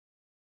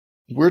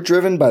We're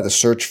driven by the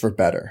search for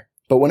better.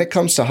 But when it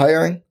comes to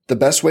hiring, the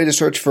best way to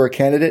search for a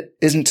candidate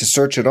isn't to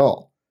search at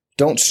all.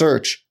 Don't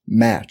search,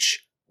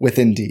 match with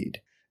Indeed.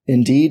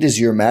 Indeed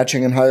is your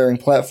matching and hiring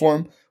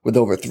platform with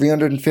over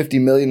 350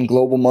 million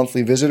global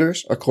monthly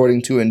visitors,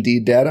 according to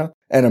Indeed data,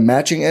 and a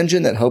matching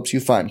engine that helps you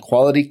find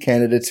quality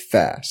candidates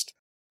fast.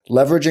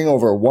 Leveraging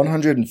over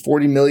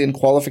 140 million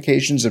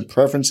qualifications and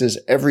preferences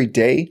every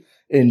day,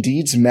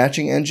 Indeed's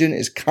matching engine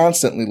is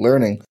constantly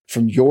learning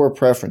from your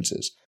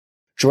preferences.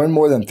 Join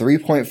more than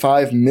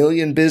 3.5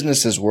 million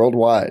businesses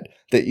worldwide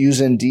that use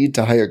Indeed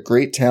to hire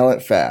great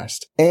talent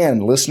fast.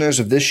 And listeners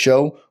of this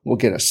show will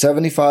get a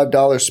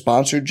 $75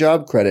 sponsored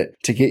job credit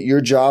to get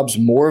your jobs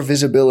more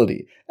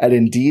visibility at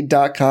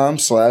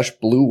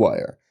Indeed.com/Blue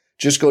Wire.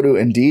 Just go to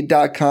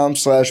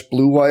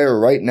Indeed.com/Blue Wire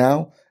right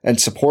now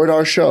and support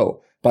our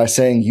show by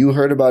saying you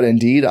heard about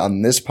Indeed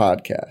on this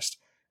podcast.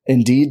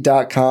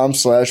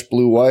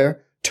 Indeed.com/Blue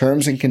Wire.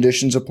 Terms and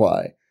conditions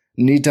apply.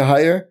 Need to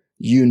hire?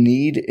 You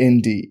need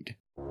Indeed.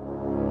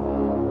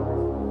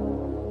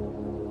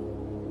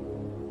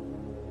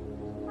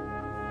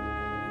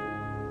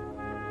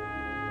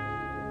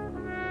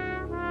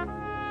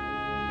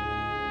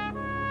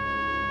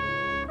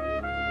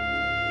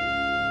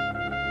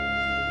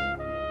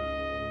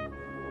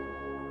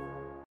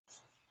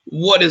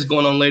 What is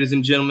going on, ladies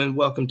and gentlemen?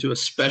 Welcome to a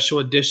special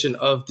edition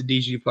of the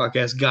DG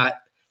Podcast. Got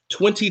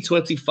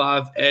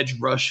 2025 edge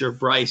rusher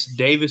Bryce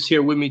Davis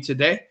here with me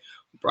today.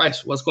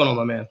 Bryce, what's going on,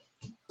 my man?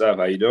 What's up?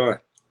 How you doing?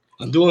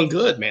 I'm doing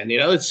good, man. You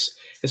know, it's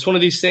one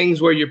of these things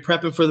where you're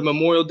prepping for the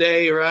Memorial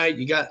Day, right?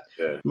 You got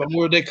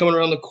Memorial Day coming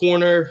around the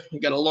corner.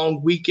 You got a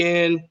long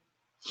weekend.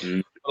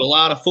 A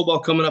lot of football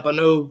coming up. I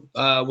know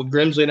with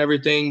Grimsley and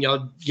everything,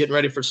 y'all getting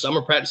ready for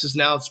summer practices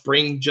now.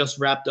 Spring just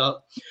wrapped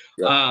up.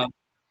 Yeah.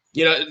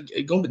 You know,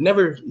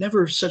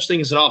 never such thing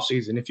as an off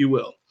season, if you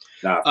will.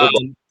 Nah,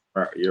 football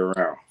year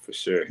round for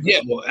sure. Yeah,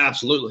 well,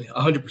 absolutely,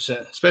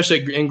 100%,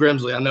 especially in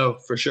Grimsley. I know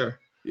for sure.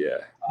 Yeah.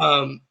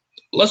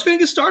 Let's go and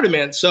get started,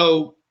 man.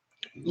 So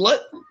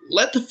let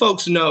the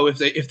folks know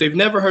if they've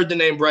never heard the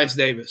name Bryce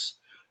Davis.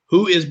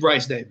 Who is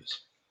Bryce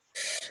Davis?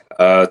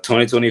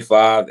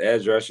 2025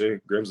 edge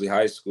rusher, Grimsley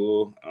High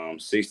School.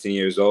 16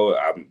 years old.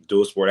 I'm a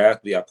dual sport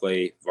athlete. I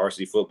play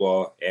varsity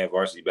football and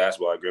varsity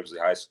basketball at Grimsley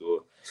High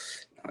School.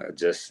 I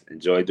just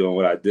enjoy doing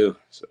what I do.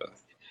 So,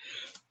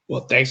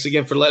 well, thanks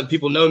again for letting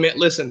people know, man.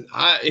 Listen,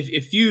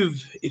 if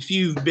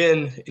you've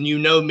been and you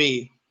know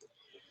me,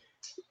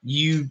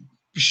 you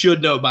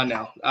should know by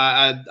now.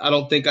 I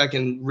don't think I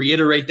can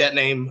reiterate that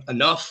name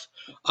enough.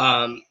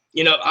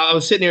 You know, I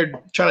was sitting here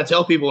trying to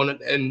tell people,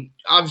 and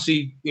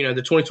obviously, you know,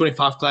 the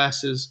 2025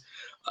 class is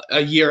a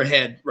year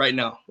ahead right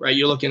now, right?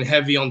 You're looking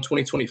heavy on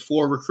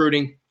 2024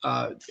 recruiting,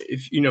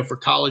 if you know, for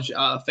college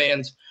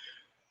fans.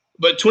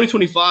 But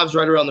 2025 is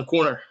right around the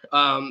corner.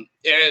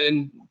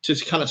 And to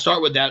kind of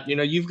start with that, you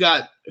know, you've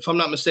got, if I'm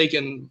not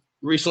mistaken,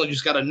 recently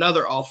just got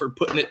another offer,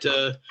 putting it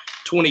to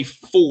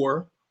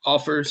 24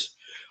 offers,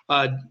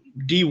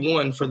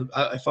 D1 for the,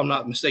 if I'm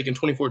not mistaken,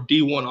 24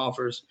 D1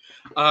 offers.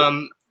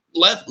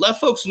 Let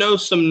folks know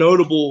some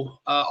notable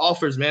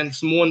offers, man.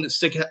 Some one that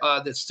stick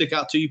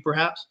out to you,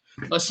 perhaps.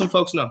 Let some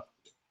folks know.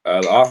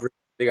 The offer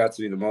that stick out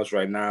to me the most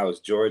right now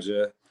is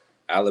Georgia,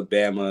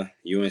 Alabama,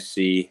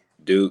 UNC,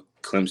 Duke,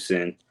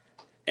 Clemson,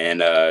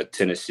 and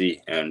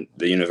Tennessee and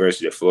the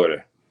University of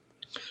Florida.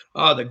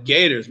 Oh, the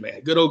Gators,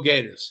 man. Good old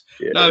Gators.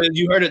 Yeah. No,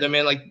 you heard it,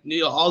 man. Like,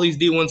 you know, all these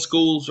D1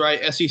 schools,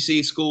 right?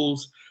 SEC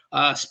schools.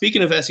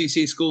 Speaking of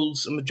SEC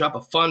schools, I'm gonna drop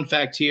a fun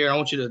fact here. I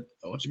want you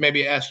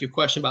maybe ask you a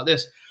question about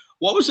this.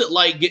 What was it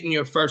like getting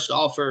your first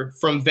offer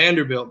from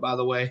Vanderbilt, by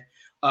the way,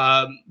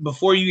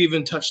 before you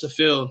even touched the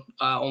field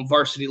on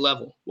varsity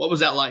level? What was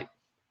that like?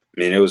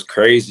 I mean, it was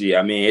crazy.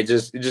 I mean, it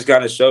just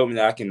kind of showed me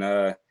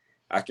that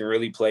I can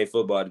really play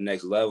football at the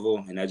next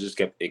level, and that just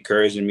kept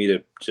encouraging me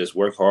to just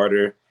work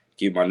harder,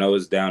 keep my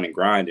nose down, and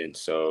grinding.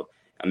 So,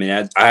 I mean,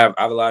 I have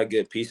a lot of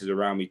good pieces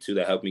around me too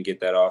that helped me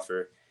get that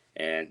offer,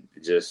 and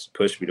just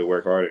pushed me to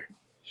work harder.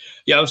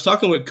 Yeah, I was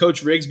talking with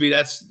Coach Rigsby.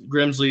 That's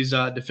Grimsley's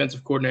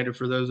defensive coordinator.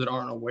 For those that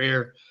aren't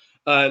aware,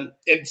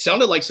 it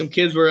sounded like some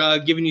kids were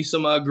giving you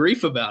some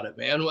grief about it,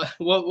 man.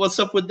 What's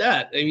up with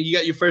that? I mean, you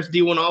got your first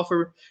D1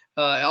 offer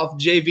off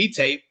JV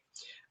tape.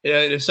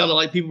 It sounded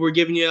like people were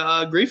giving you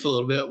grief a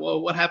little bit.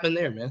 Well, what happened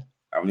there, man?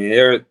 I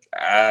mean,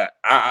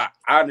 I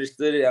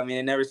understood it. I mean,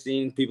 I never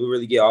seen people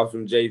really get off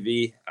from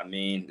JV. I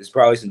mean, there's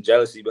probably some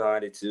jealousy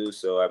behind it too.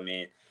 So, I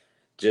mean,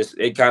 just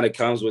it kind of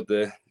comes with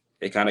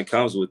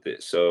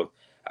it. So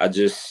I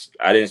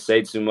didn't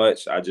say too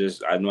much. I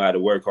knew I had to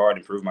work hard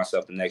and prove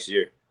myself the next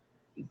year.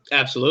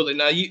 Absolutely.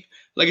 Now,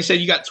 like I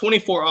said, you got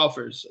 24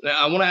 offers. Now,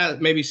 I want to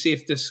maybe see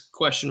if this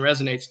question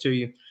resonates to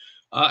you.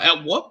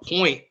 At what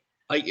point,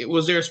 like,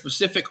 was there a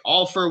specific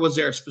offer? Was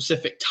there a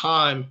specific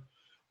time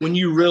when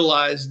you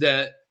realized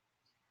that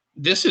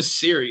this is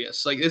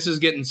serious? Like, this is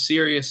getting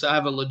serious. I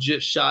have a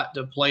legit shot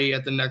to play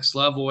at the next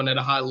level and at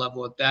a high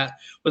level at that.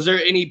 Was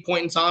there any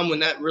point in time when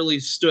that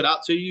really stood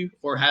out to you,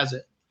 or has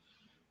it?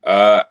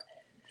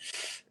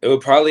 It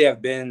would probably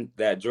have been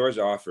that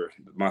Georgia offer,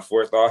 my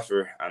fourth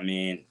offer. I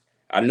mean,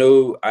 I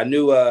knew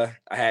I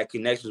had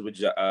connections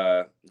with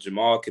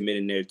Jamal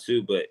committing there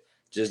too, but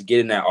just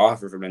getting that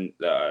offer from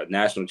the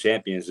national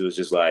champions, it was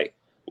just like,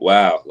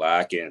 wow,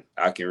 like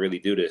I can really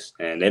do this.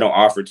 And they don't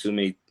offer too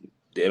many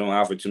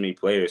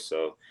players,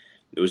 so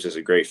it was just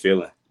a great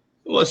feeling.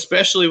 Well,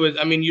 especially with,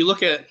 I mean, you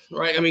look at,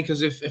 right, I mean,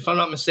 because if I'm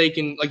not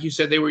mistaken, like you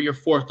said, they were your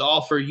fourth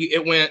offer.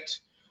 It went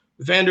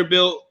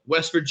Vanderbilt,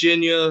 West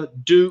Virginia,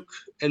 Duke,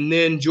 and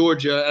then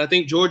Georgia. And I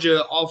think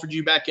Georgia offered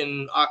you back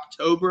in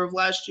October of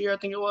last year, I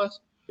think it was.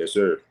 Yes,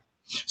 sir.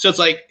 So it's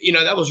like,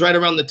 that was right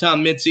around the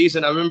time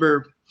midseason. I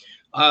remember,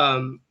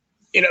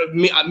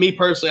 me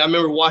personally, I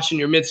remember watching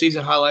your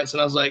midseason highlights, and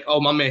I was like, oh,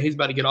 my man, he's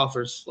about to get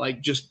offers. Like,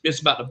 just it's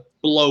about to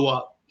blow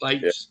up. Like,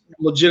 just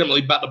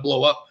legitimately about to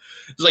blow up.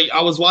 It's like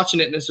I was watching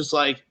it, and it's just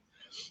like,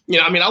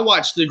 I mean, I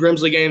watch the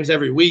Grimsley games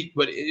every week,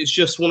 but it's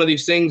just one of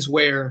these things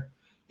where,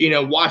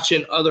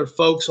 watching other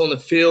folks on the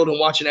field and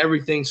watching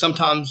everything,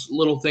 sometimes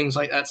little things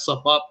like that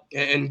slip up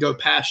and go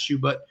past you.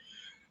 But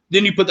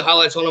then you put the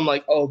highlights on, I'm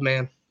like, oh,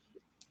 man.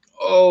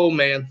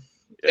 Yeah.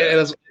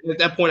 And at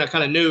that point, I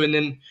kind of knew. And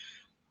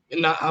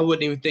then I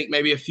wouldn't even think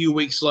maybe a few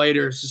weeks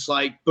later, it's just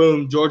like,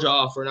 boom, Georgia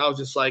offer. And I was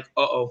just like,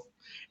 uh-oh.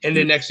 And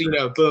then next thing you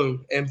know,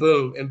 boom, and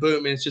boom, and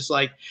boom. And it's just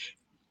like,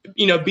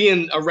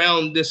 being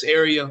around this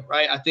area,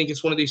 right? I think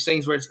it's one of these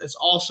things where it's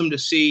awesome to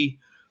see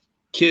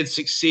kids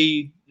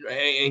succeed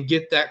and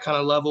get that kind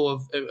of level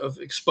of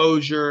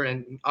exposure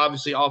and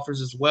obviously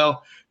offers as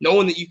well.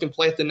 Knowing that you can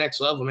play at the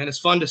next level, man, it's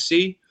fun to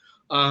see.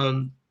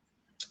 Now,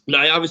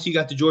 obviously, you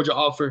got the Georgia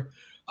offer.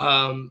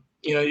 Have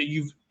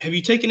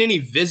you taken any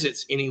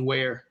visits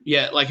anywhere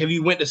yet? Like, have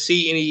you went to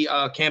see any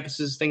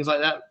campuses, things like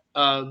that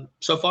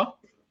so far?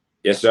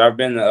 Yes, sir. I've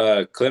been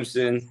to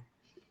Clemson,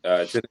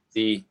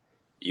 Tennessee,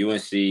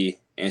 UNC,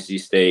 NC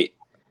State,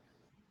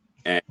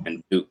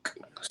 and Duke.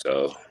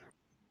 So,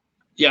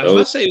 yeah, I was about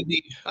to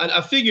say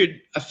I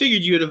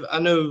figured you'd have. I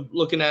know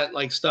looking at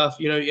like stuff,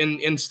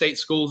 in state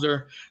schools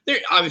they're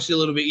obviously a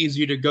little bit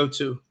easier to go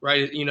to,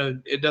 right?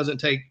 It doesn't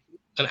take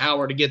an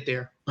hour to get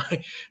there,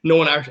 right?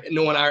 Knowing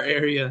our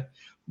area,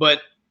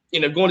 but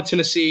going to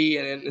Tennessee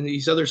and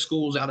these other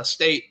schools out of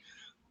state,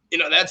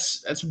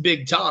 that's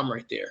big time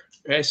right there,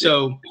 right?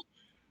 So.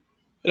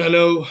 And I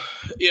know,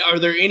 are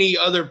there any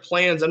other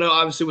plans? I know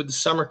obviously with the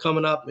summer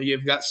coming up,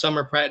 you've got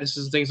summer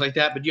practices and things like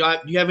that, but do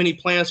you have any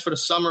plans for the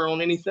summer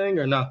on anything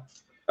or no?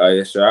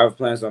 Yes, sir. I have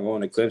plans on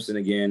going to Clemson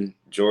again,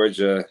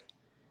 Georgia,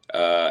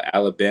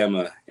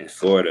 Alabama, and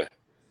Florida.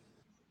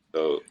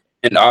 So,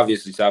 and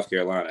obviously South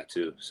Carolina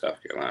too. South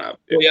Carolina.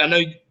 Well, yeah, I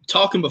know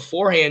talking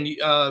beforehand,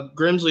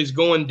 Grimsley's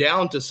going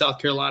down to South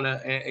Carolina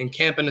and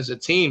camping as a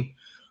team.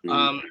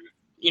 Mm-hmm.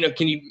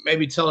 Can you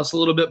maybe tell us a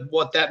little bit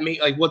what that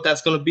means, like what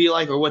that's going to be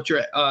like, or what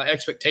your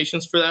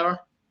expectations for that are?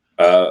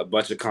 A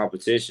bunch of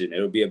competition.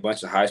 It'll be a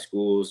bunch of high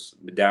schools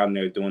down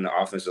there doing the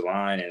offensive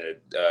line and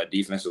a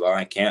defensive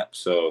line camp.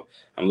 So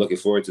I'm looking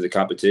forward to the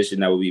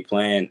competition that we'll be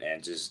playing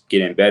and just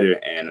getting better.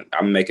 And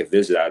I'm gonna make a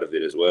visit out of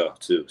it as well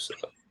too. So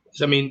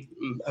I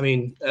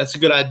mean, that's a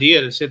good idea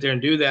to sit there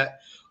and do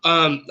that.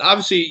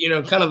 Obviously,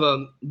 kind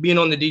of being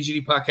on the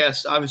DGD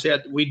podcast, obviously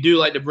we do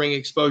like to bring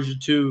exposure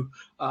to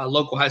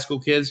local high school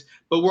kids,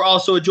 but we're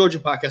also a Georgia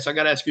podcast. So I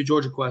got to ask you a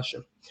Georgia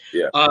question.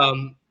 Yeah.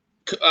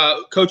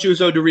 Coach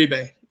Uzo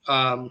Duribe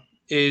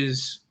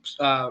is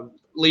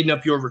leading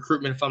up your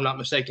recruitment, if I'm not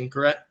mistaken,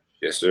 correct?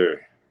 Yes,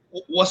 sir.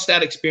 What's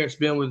that experience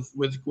been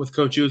with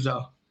Coach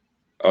Uzo?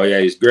 Oh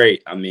yeah, he's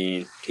great. I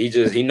mean,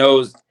 he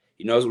knows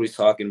what he's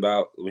talking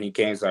about. When he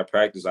came to our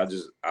practice,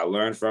 I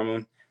learned from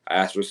him. I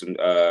asked for some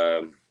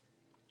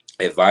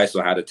advice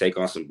on how to take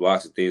on some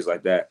blocks and things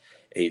like that.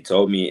 And he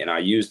told me, and I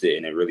used it,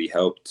 and it really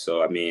helped.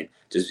 So, I mean,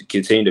 just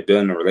continue to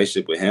build a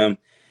relationship with him.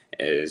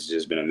 It's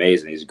just been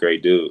amazing. He's a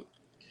great dude.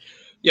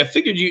 Yeah, I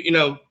figured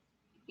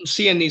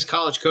seeing these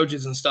college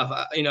coaches and stuff,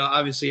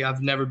 obviously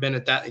I've never been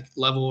at that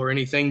level or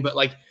anything, but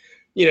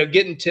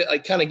getting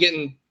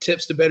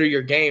tips to better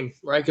your game,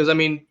 right? Because, I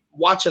mean,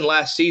 watching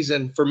last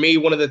season, for me,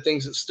 one of the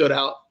things that stood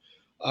out,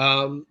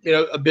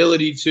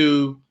 ability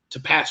to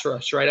pass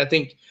rush, right? I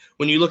think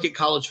when you look at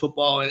college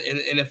football and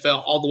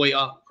NFL all the way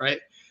up, right,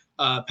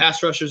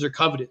 pass rushers are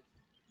coveted,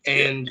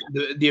 and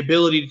the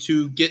ability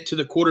to get to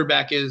the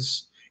quarterback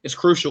is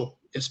crucial,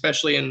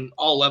 especially in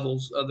all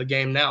levels of the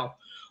game now.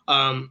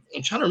 I'm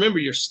trying to remember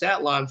your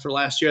stat line for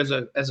last year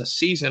as a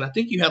season. I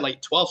think you had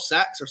like 12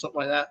 sacks or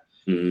something like that.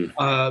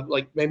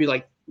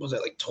 Mm-hmm. Was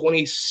it like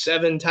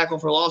 27 tackle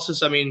for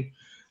losses? I mean,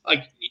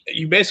 like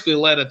you basically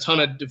led a ton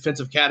of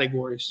defensive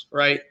categories,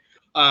 right?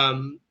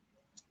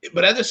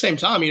 But at the same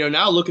time,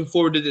 now looking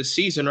forward to this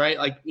season, right?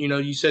 Like,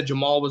 you said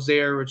Jamal was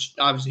there, which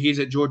obviously he's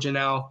at Georgia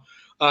now.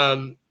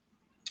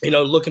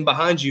 Looking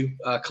behind you,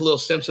 Khalil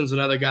Simpson's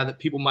another guy that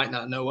people might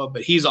not know of,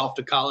 but he's off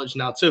to college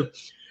now too.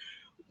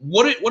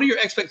 What are your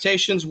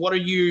expectations? What are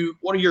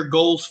your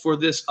goals for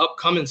this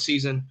upcoming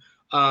season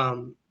at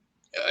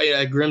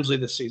Grimsley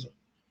this season?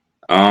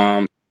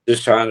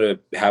 Just trying to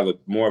have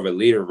more of a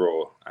leader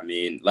role. I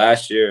mean,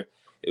 last year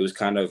it was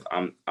kind of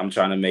I'm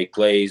trying to make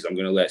plays. I'm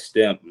gonna let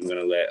Stemp. I'm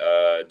gonna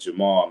let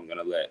Jamal. I'm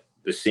gonna let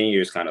the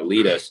seniors kind of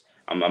lead us.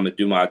 I'm gonna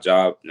do my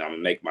job and I'm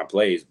gonna make my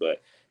plays.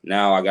 But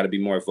now I got to be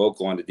more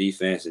vocal on the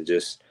defense and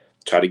just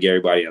try to get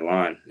everybody in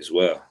line as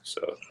well.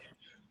 So,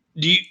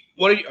 do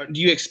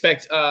you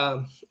expect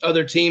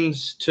other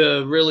teams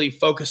to really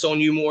focus on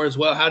you more as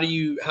well? How do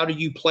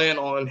you plan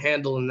on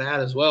handling that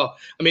as well?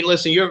 I mean,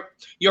 listen, you're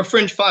a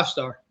fringe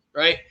 5-star,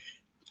 right?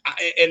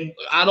 And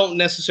I don't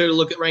necessarily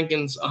look at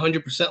rankings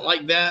 100%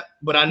 like that,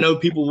 but I know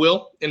people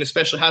will, and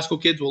especially high school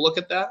kids will look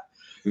at that.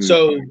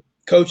 So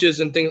coaches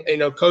and things,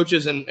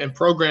 coaches and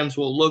programs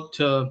will look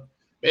to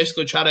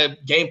basically try to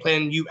game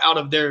plan you out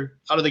of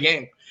the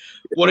game.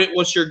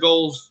 What's your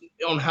goals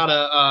on how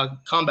to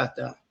combat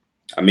that?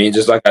 I mean,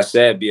 just like I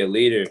said, be a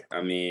leader.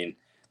 I mean,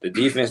 the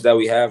defense that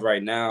we have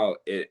right now,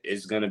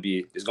 it's gonna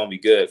be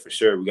good for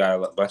sure. We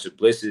got a bunch of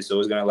blitzes, so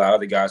it's gonna allow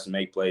other guys to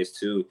make plays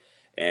too.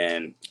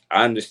 And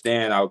I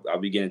understand I'll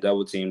be getting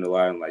double teamed a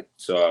lot, and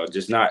so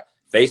just not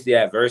face the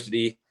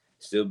adversity,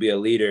 still be a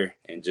leader,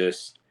 and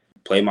just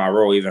play my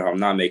role even if I'm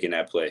not making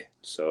that play.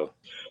 So,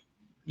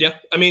 yeah,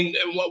 I mean,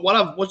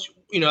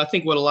 I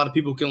think what a lot of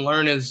people can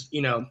learn is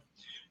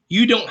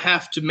you don't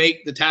have to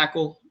make the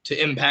tackle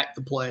to impact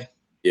the play.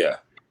 Yeah.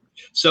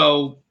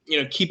 So,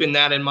 keeping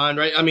that in mind,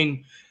 right? I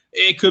mean,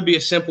 it could be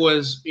as simple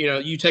as,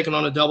 you taking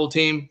on a double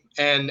team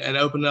and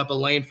opening up a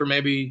lane for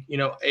maybe,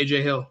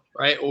 AJ Hill,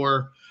 right?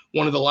 Or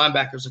one of the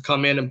linebackers to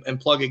come in and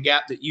plug a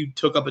gap that you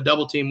took up a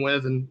double team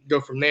with and go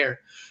from there.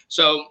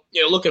 So,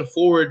 looking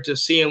forward to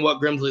seeing what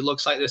Grimsley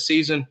looks like this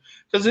season,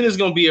 because it is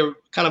going to be a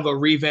kind of a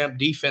revamped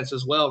defense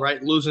as well,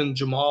 right? Losing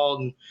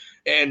Jamal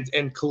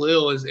and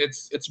Khalil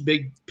it's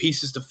big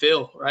pieces to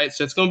fill, right?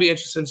 So it's going to be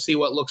interesting to see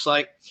what it looks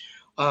like.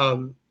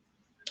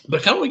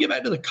 But kind of want to get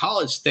back to the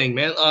college thing,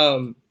 man.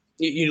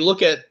 You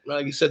look at,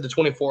 like you said, the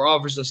 24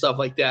 offers and stuff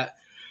like that.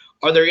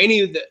 Are there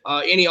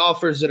any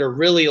offers that are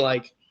really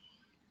like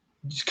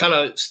just kind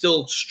of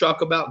still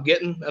struck about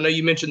getting? I know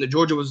you mentioned that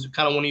Georgia was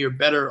kind of one of your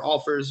better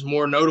offers,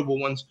 more notable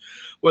ones.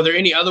 Were there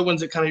any other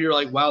ones that kind of you're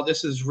like, wow,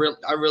 this is real?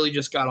 I really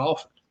just got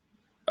offered.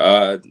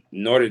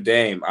 Notre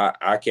Dame.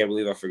 I can't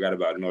believe I forgot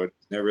about Notre Dame.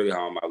 They're really high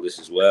on my list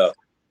as well.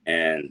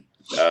 And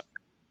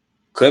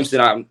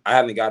Clemson, I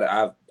haven't got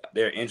it.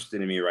 They're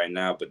interested in me right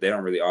now, but they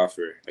don't really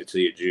offer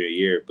until your junior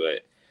year.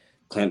 But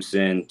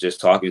Clemson,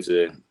 just talking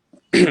to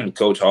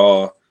Coach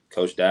Hall,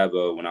 Coach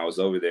Dabo, when I was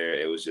over there,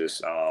 it was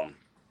just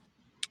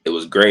it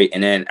was great.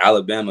 And then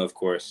Alabama, of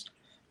course,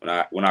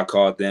 when I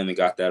called them and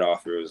got that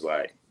offer, it was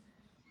like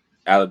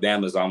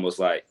Alabama's almost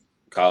like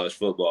college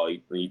football.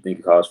 When you think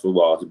of college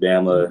football,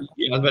 Alabama.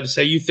 Yeah, I was about to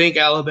say, you think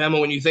Alabama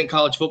when you think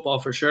college football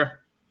for sure.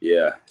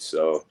 Yeah,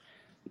 so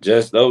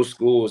just those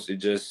schools, it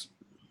just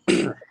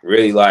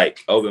really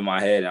like opened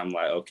my head. I'm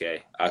like,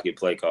 okay, I could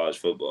play college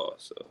football.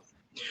 So,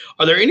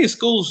 are there any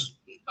schools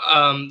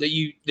that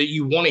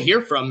you want to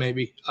hear from?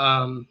 Maybe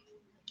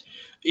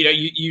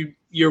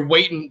you're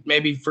waiting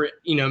maybe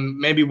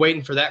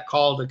waiting for that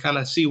call to kind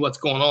of see what's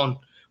going on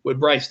with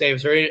Bryce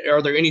Davis.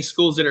 Are there any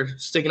schools that are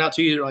sticking out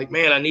to you? They're like,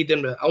 man, I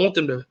want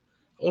them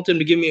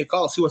to give me a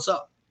call, see what's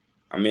up.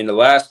 I mean, the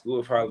last school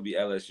would probably be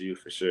LSU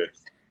for sure.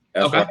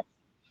 That's okay.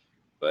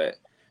 But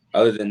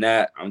other than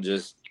that, I'm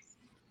just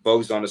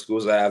focused on the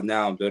schools I have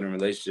now. I'm building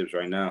relationships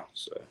right now.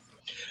 So,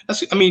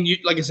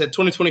 like I said,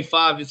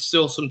 2025 is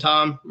still some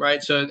time,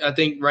 right? So I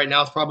think right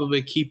now it's probably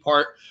a key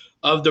part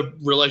of the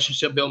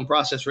relationship building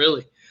process,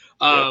 really.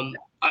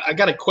 I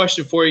got a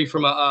question for you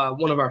from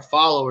one of our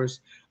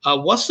followers.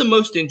 What's the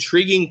most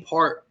intriguing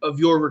part of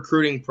your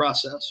recruiting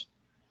process?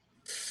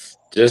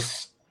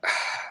 Just,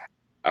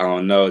 I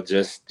don't know,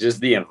 just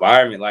the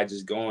environment, like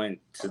just going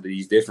to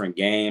these different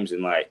games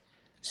and like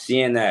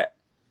seeing that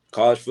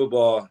college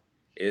football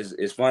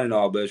is fun and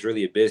all, but it's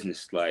really a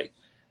business. Like,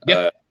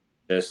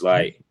 just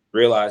like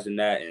realizing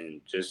that,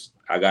 and just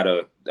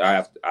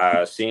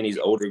I seeing these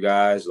older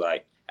guys,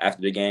 like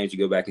after the games, you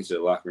go back into the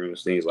locker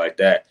rooms, things like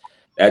that.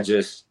 It's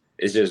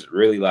just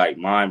really like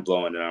mind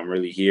blowing that I'm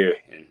really here,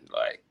 and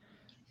like,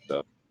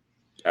 so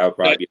that would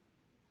probably be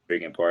a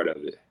big part of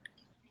it.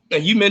 Now,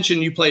 you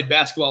mentioned you played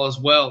basketball as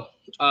well.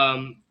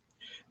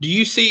 Do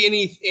you see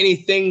any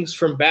things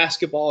from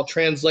basketball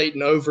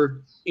translating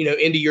over,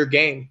 into your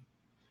game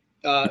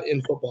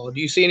in football?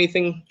 Do you see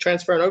anything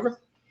transferring over?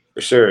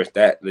 For sure,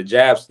 that the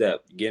jab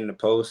step, getting the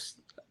post,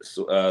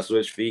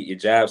 switch feet, your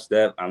jab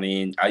step. I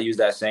mean, I use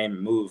that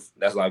same move.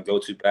 That's my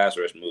go-to pass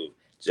rush move.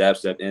 Jab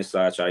step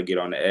inside, try to get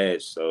on the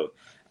edge. So,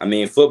 I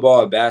mean,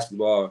 football and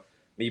basketball,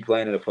 me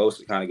playing in the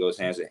post, it kind of goes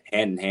hand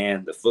in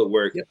hand. The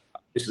footwork,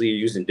 obviously, you're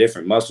using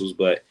different muscles,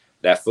 but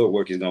that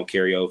footwork is going to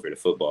carry over to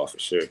football for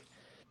sure.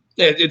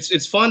 Yeah,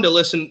 it's fun to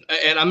listen.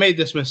 And I made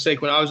this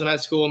mistake when I was in high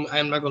school.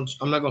 I'm not going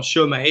to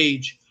show my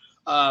age,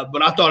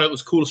 but I thought it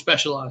was cool to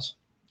specialize.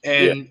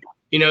 And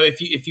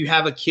if you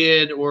have a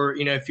kid or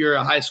if you're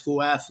a high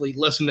school athlete,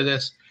 listen to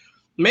this.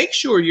 Make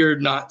sure you're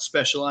not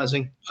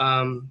specializing,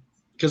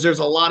 because there's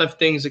a lot of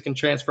things that can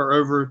transfer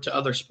over to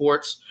other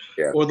sports,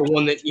 or the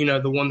one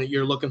that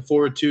you're looking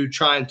forward to,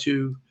 trying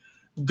to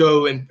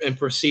go and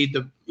proceed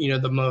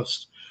the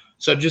most.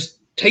 So just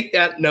take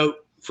that note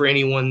for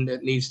anyone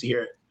that needs to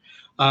hear it.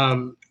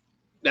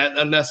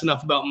 and that's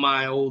enough about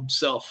my old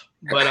self.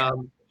 But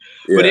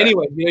Yeah.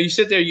 anyway, you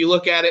sit there, you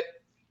look at it.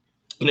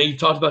 You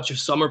talked about your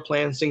summer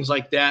plans, things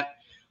like that.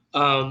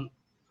 Are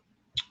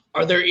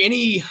there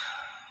any?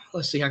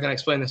 Let's see, how can I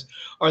explain this?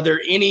 Are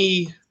there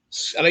any?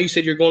 I know you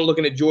said you're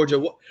looking at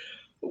Georgia.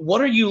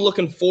 What are you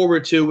looking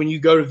forward to when you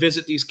go to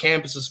visit these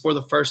campuses for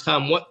the first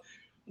time?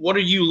 What are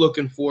you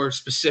looking for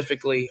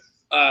specifically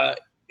on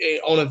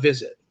a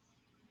visit?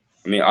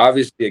 I mean,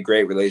 obviously a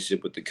great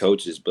relationship with the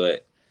coaches,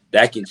 but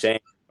that can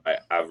change.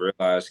 I've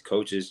realized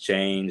coaches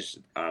change,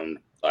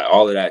 like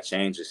all of that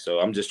changes. So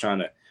I'm just trying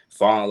to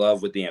fall in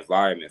love with the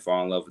environment,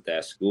 fall in love with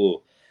that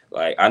school.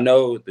 Like, I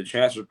know the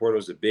transfer portal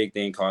is a big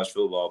thing in college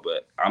football,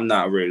 but I'm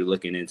not really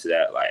looking into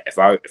that. Like,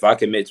 if I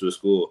commit to a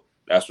school,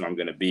 that's what I'm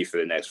going to be for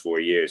the next 4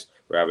 years,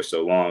 wherever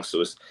so long.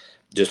 So it's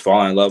just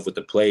falling in love with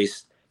the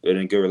place,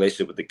 building a good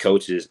relationship with the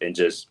coaches, and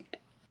just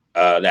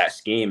that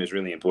scheme is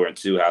really important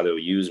too, how they'll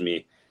use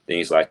me,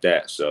 things like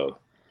that. So,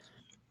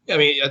 I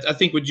mean, I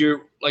think with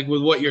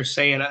what you're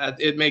saying,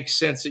 it makes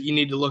sense that you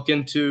need to look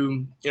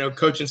into,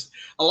 coaching.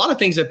 A lot of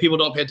things that people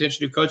don't pay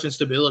attention to, coaching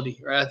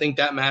stability, right? I think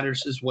that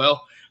matters as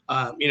well.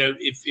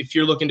 If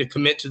you're looking to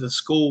commit to the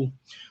school,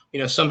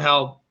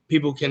 somehow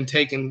people can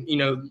take and,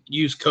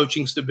 use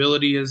coaching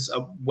stability as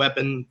a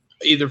weapon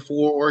either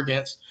for or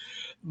against.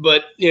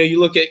 But, you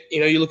look at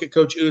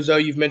Coach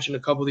Uzo, you've mentioned a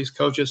couple of these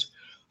coaches.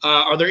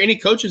 Are there any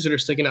coaches that are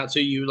sticking out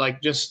to you,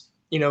 like just,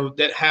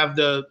 that have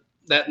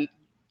that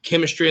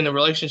chemistry in the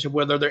relationship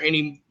with? Are there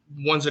any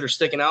ones that are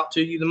sticking out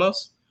to you the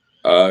most?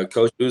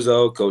 Coach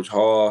Uzo, Coach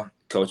Hall,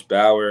 Coach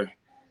Bauer,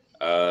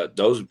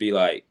 those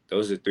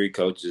are 3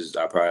 coaches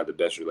I probably have the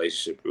best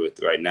relationship with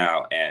right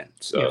now. And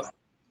so,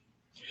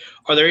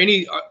 Are there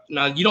any?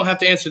 Now you don't have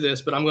to answer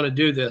this, but I'm going to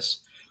do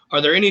this.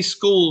 Are there any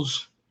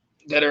schools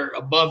that are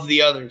above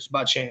the others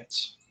by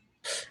chance?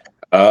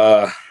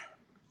 I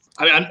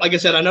mean, like I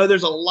said, I know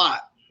there's a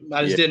lot.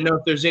 I just didn't know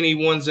if there's any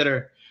ones that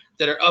are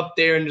up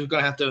there and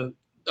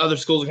other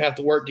schools are going to have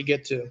to work to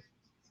get to.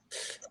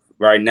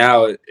 Right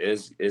now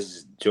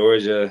is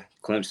Georgia,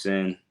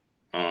 Clemson,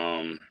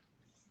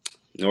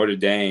 Notre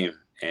Dame,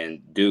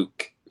 and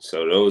Duke.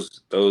 So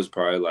those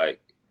probably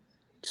like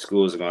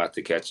schools are gonna have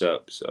to catch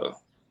up. So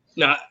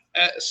now,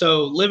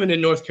 so living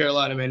in North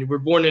Carolina, man, we're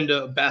born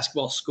into a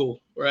basketball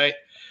school, right?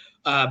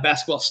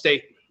 Basketball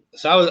state.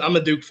 So I'm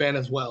a Duke fan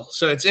as well.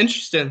 So it's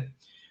interesting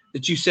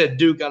that you said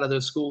Duke out of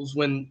those schools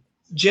when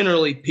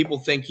generally people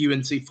think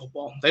UNC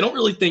football. They don't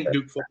really think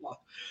Duke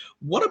football.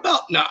 What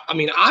about now? I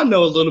mean, I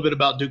know a little bit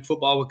about Duke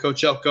football with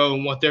Coach Elko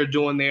and what they're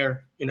doing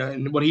there,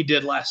 and what he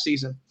did last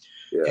season,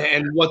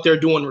 and what they're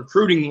doing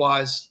recruiting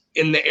wise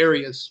in the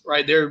areas,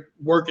 right? They're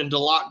working to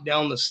lock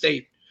down the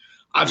state.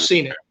 I've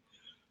seen it.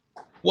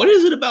 What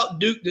is it about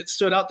Duke that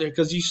stood out there?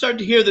 Because you start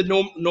to hear the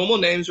normal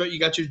names, right? You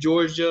got your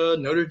Georgia,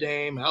 Notre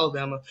Dame,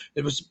 Alabama.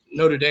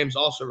 Notre Dame's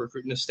also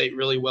recruiting the state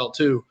really well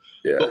too.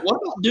 Yeah. But what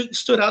about Duke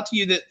stood out to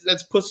you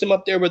that puts them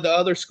up there with the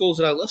other schools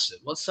that I listed?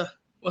 What's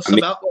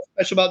special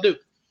about Duke?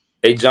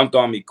 They jumped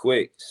on me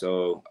quick,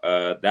 so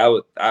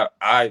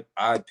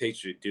I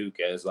pictured Duke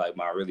as like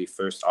my really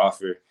first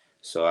offer.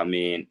 So I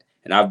mean,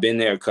 and I've been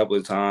there a couple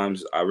of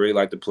times. I really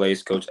like the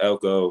place. Coach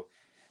Elko,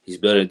 he's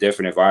built a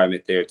different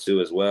environment there too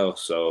as well.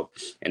 So,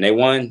 and they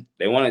won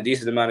a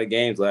decent amount of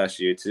games last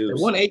year too.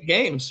 They won 8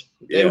 games.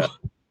 Yeah.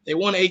 They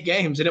won 8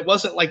 games, and it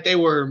wasn't like they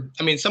were –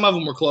 I mean, some of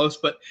them were close,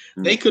 but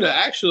they could have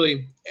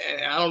actually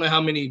 – I don't know how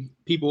many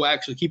people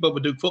actually keep up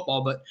with Duke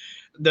football, but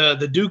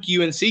the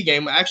Duke-UNC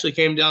game actually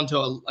came down to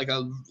a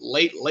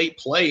late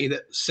play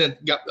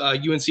that got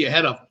UNC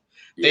ahead of them.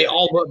 Yeah. They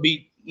all but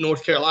beat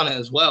North Carolina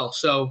as well.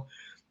 So,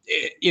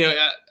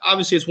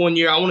 obviously it's 1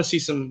 year. I want to see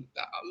some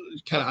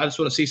I just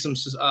want to see some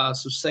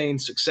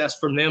sustained success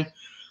from them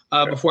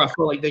before I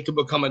feel like they could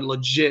become a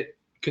legit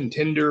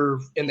contender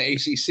in the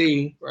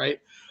ACC, right?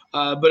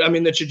 But I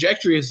mean, the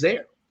trajectory is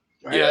there,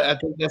 right? Yeah. I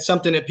think that's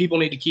something that people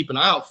need to keep an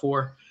eye out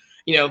for.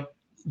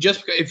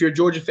 Just if you're a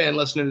Georgia fan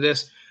listening to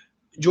this,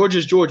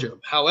 Georgia's Georgia.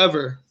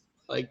 However,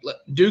 like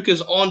Duke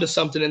is onto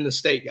something in the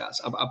state,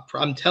 guys.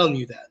 I'm telling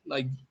you that.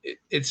 Like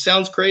it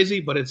sounds crazy,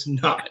 but it's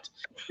not.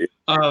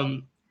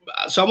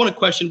 So I want to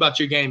question about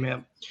your game,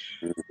 man.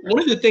 One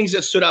of the things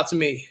that stood out to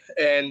me,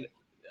 and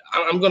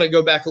I'm going to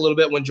go back a little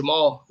bit when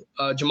Jamal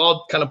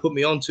kind of put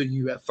me onto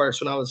you at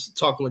first when I was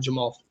talking with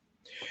Jamal,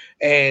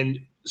 and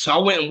so I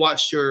went and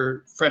watched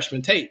your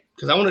freshman tape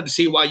because I wanted to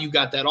see why you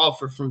got that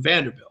offer from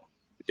Vanderbilt.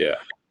 Yeah.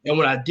 And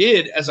what I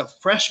did as a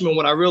freshman,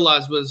 what I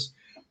realized was,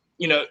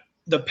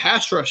 the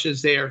pass rush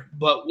is there.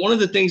 But one of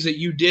the things that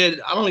you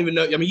did, I don't even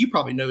know. I mean, you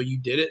probably know you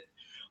did it,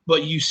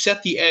 but you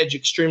set the edge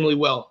extremely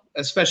well,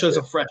 especially as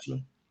a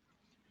freshman.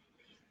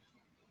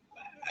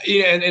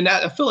 And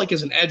I feel like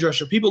as an edge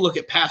rusher, people look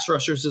at pass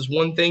rushers as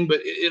one thing,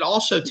 but it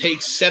also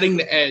takes setting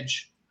the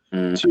edge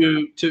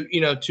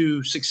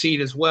to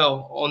succeed as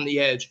well on the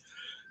edge.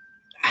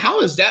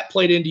 How has that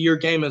played into your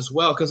game as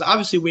well? Because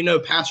obviously we know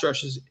pass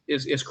rush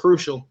is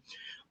crucial,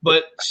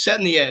 but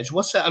setting the edge,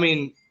 what's that? I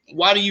mean,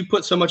 why do you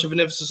put so much of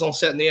an emphasis on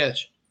setting the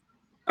edge?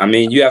 I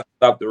mean, you have to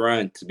stop the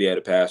run to be able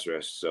to pass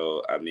rush.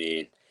 So, I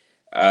mean,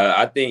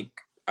 I think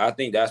I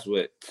think that's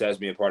what sets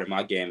me apart in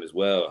my game as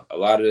well. A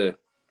lot of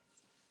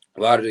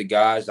the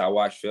guys I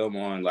watch film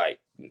on, like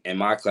in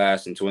my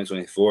class in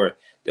 2024,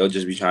 they'll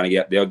just be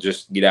they'll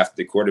just get after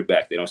the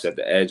quarterback. They don't set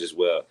the edge as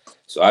well.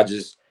 So I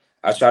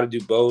try to do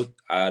both.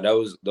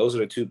 Those are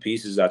the two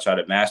pieces I try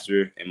to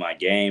master in my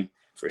game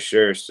for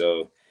sure.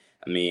 So,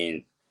 I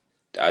mean,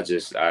 I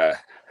think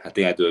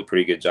I do a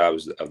pretty good job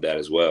of that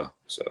as well.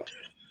 So,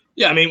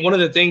 yeah, I mean, one of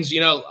the things,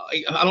 I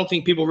don't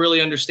think people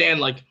really understand,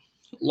 like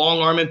long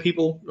arming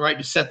people, right,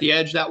 to set the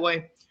edge that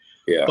way.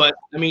 yeah. But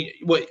I mean,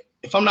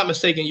 if I'm not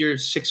mistaken, you're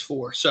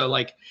 6'4", so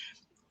like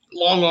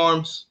long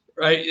arms,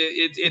 right?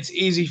 It's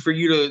easy for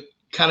you to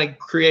kind of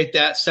create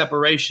that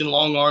separation,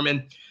 long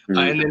arming,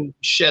 and then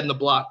shedding the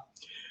block.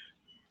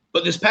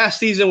 But this past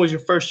season was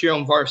your first year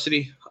on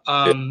varsity.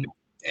 And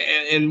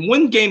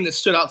one game that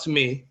stood out to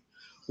me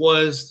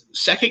was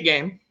second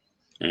game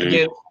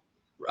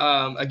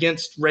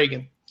against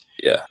Reagan.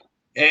 Yeah.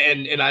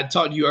 And I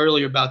talked to you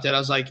earlier about that. I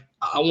was like,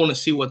 I want to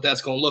see what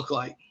that's going to look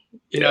like.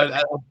 You know,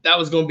 that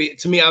was going to be,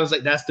 to me, I was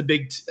like, that's the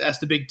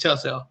big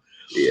telltale.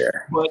 Yeah.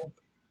 But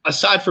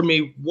aside from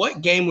me,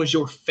 what game was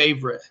your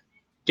favorite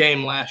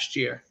game last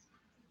year?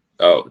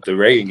 Oh, the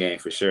Reagan game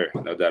for sure.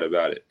 No doubt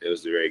about it. It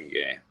was the Reagan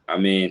game. I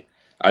mean,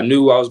 I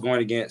knew who I was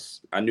going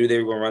against. I knew they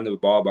were going to run the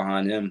ball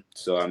behind him.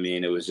 So, I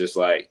mean, it was just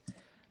like,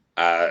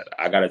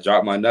 I got to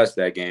drop my nuts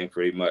that game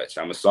pretty much.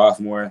 I'm a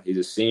sophomore. He's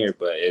a senior,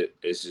 but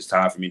it's just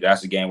time for me.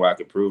 That's a game where I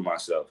could prove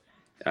myself.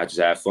 And I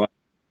just had fun.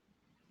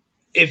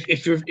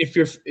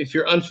 If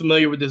you're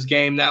unfamiliar with this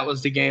game, that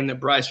was the game that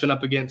Bryce went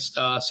up against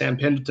Sam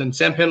Pendleton.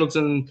 Sam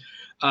Pendleton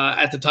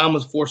at the time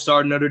was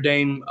 4-star Notre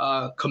Dame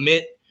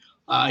commit.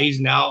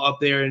 He's now up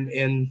there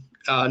in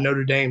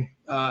Notre Dame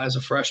as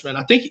a freshman.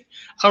 I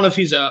don't know if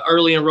he's an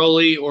early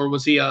enrollee or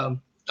was he a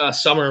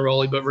summer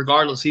enrollee, but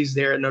regardless, he's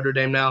there at Notre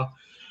Dame now.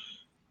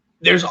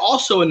 There's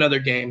also another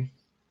game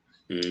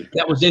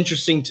that was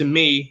interesting to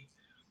me.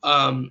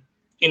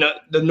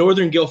 The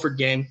Northern Guilford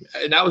game,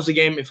 and that was the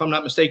game, if I'm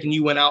not mistaken,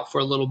 you went out for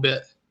a little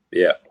bit.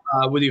 Yeah.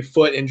 With your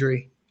foot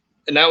injury.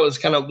 And that was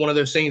kind of one of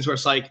those things where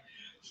it's like,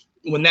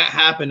 when that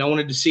happened, I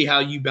wanted to see how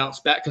you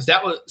bounced back. Because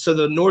so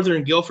the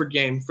Northern Guilford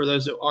game, for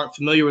those that aren't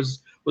familiar,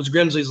 was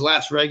Grimsley's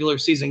last regular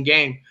season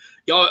game.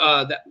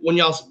 When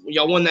y'all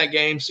won that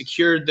game,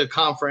 secured the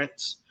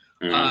conference,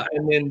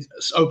 and then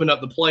opened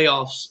up the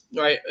playoffs,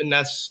 right? And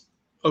that's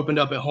opened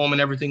up at home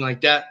and everything like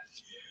that.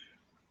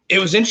 It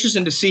was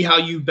interesting to see how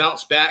you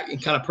bounced back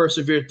and kind of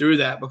persevered through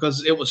that,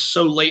 because it was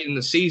so late in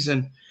the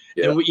season.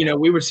 Yeah. And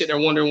we were sitting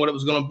there wondering what it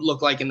was going to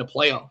look like in the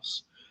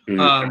playoffs.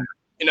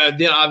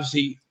 Then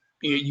obviously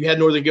you had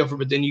Northern Guilford,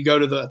 but then you go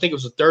to I think it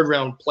was a third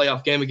round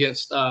playoff game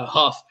against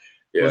Huff.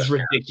 It was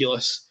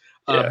ridiculous.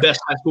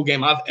 Best high school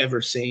game I've ever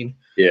seen.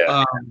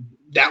 Yeah.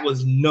 That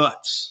was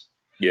nuts.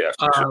 Yeah.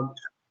 Sure.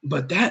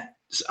 But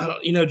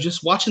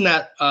just watching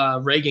that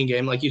Reagan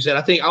game, like you said,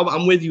 I think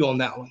I'm with you on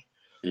that one.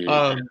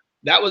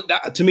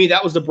 That to me,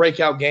 that was the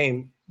breakout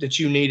game that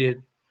you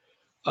needed.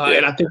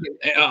 And I think,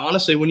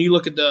 honestly, when you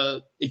look at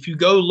if you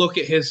go look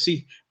at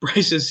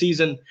Bryce's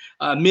season,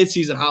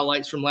 midseason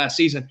highlights from last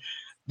season,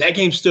 that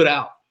game stood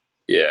out.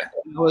 Yeah.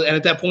 And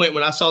at that point,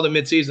 when I saw the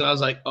midseason, I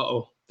was like,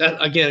 uh-oh.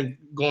 That, again,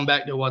 going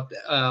back to what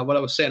I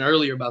was saying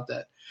earlier about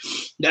that,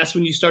 that's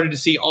when you started to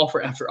see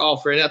offer after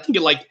offer. And I think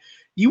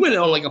you went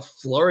on like a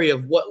flurry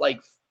of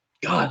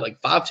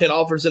 5-10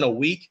 offers in a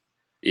week.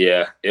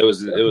 Yeah, it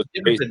was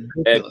crazy.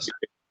 Ridiculous.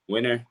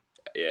 Winter.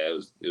 Yeah, it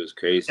was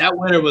crazy. That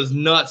winter was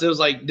nuts. It was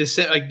like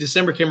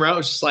December came around. It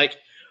was just like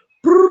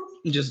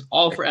just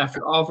offer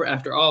after offer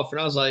after offer.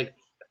 And I was like,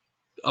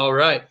 all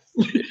right.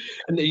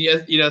 And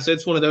then, so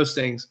it's one of those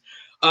things.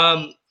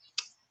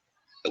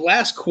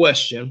 Last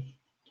question.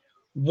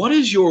 What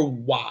is your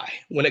why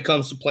when it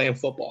comes to playing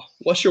football?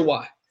 What's your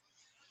why?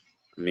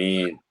 I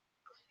mean,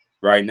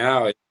 right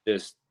now it's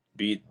just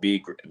be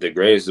the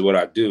greatest is what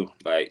I do.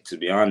 Like, to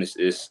be honest,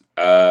 it's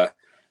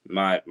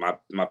my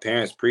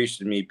parents preached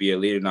to me, be a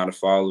leader, not a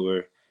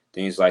follower,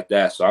 things like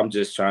that. So I'm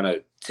just trying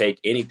to take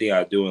anything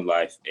I do in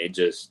life and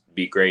just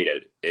be great at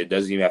it. It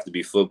doesn't even have to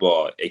be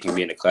football. It can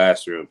be in the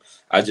classroom.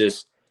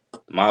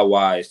 My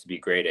why is to be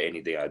great at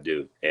anything I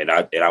do. And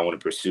I want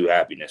to pursue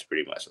happiness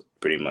pretty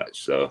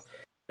much. So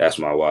that's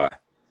my why.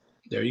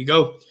 There you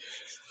go.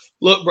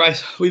 Look,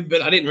 Bryce, I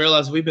didn't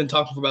realize we've been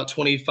talking for about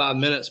 25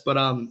 minutes, but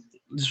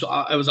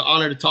it was an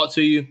honor to talk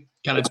to you,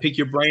 kind of pick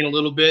your brain a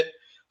little bit.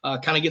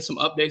 Kind of get some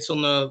updates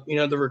on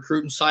the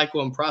recruiting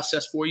cycle and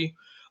process for you.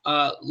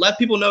 Let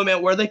people know,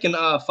 man, where they can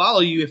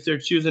follow you if they're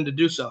choosing to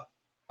do so.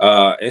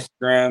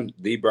 Instagram,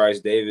 the Bryce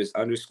Davis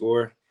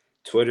 _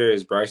 Twitter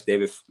is Bryce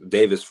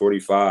Davis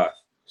 45.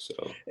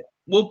 So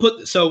what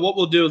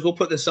we'll do is we'll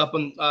put this up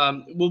and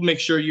we'll make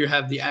sure you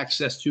have the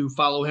access to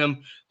follow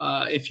him.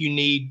 If you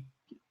need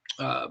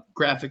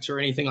graphics or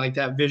anything like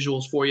that,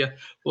 visuals for you,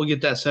 we'll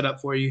get that set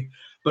up for you.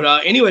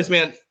 But anyways,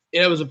 man,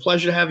 it was a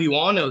pleasure to have you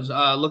on. It was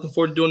looking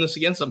forward to doing this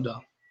again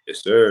sometime.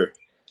 Yes, sir.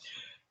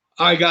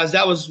 All right, guys,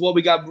 that was what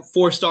we got.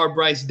 4-star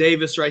Bryce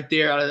Davis right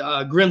there out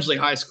of Grimsley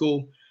High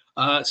School.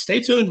 Stay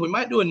tuned. We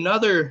might do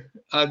another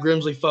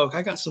Grimsley folk.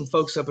 I got some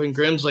folks up in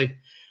Grimsley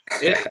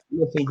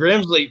Listen,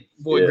 Grimsley,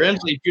 Yeah.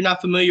 Grimsley, if you're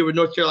not familiar with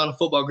North Carolina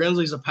football,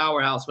 Grimsley's a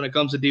powerhouse when it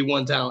comes to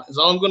D1 talent. That's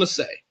all I'm going to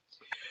say.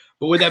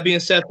 But with that being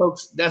said,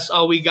 folks, that's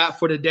all we got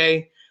for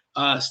today.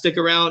 Stick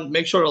around.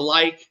 Make sure to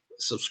like,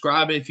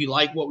 subscribe if you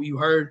like what you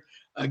heard.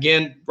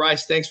 Again,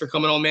 Bryce, thanks for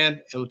coming on, man,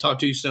 and we'll talk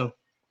to you soon.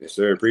 Yes,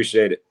 sir.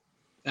 Appreciate it.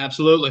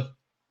 Absolutely.